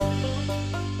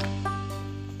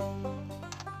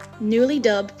Newly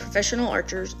dubbed professional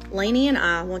archers, Lainey and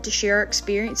I want to share our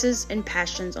experiences and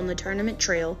passions on the tournament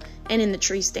trail and in the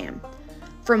tree stand.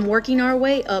 From working our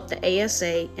way up the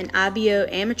ASA and IBO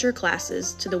amateur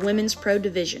classes to the women's pro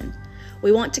division,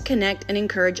 we want to connect and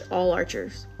encourage all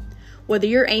archers. Whether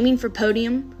you're aiming for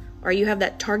podium or you have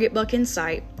that target buck in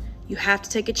sight, you have to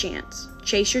take a chance,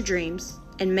 chase your dreams,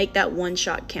 and make that one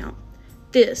shot count.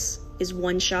 This is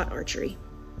One Shot Archery.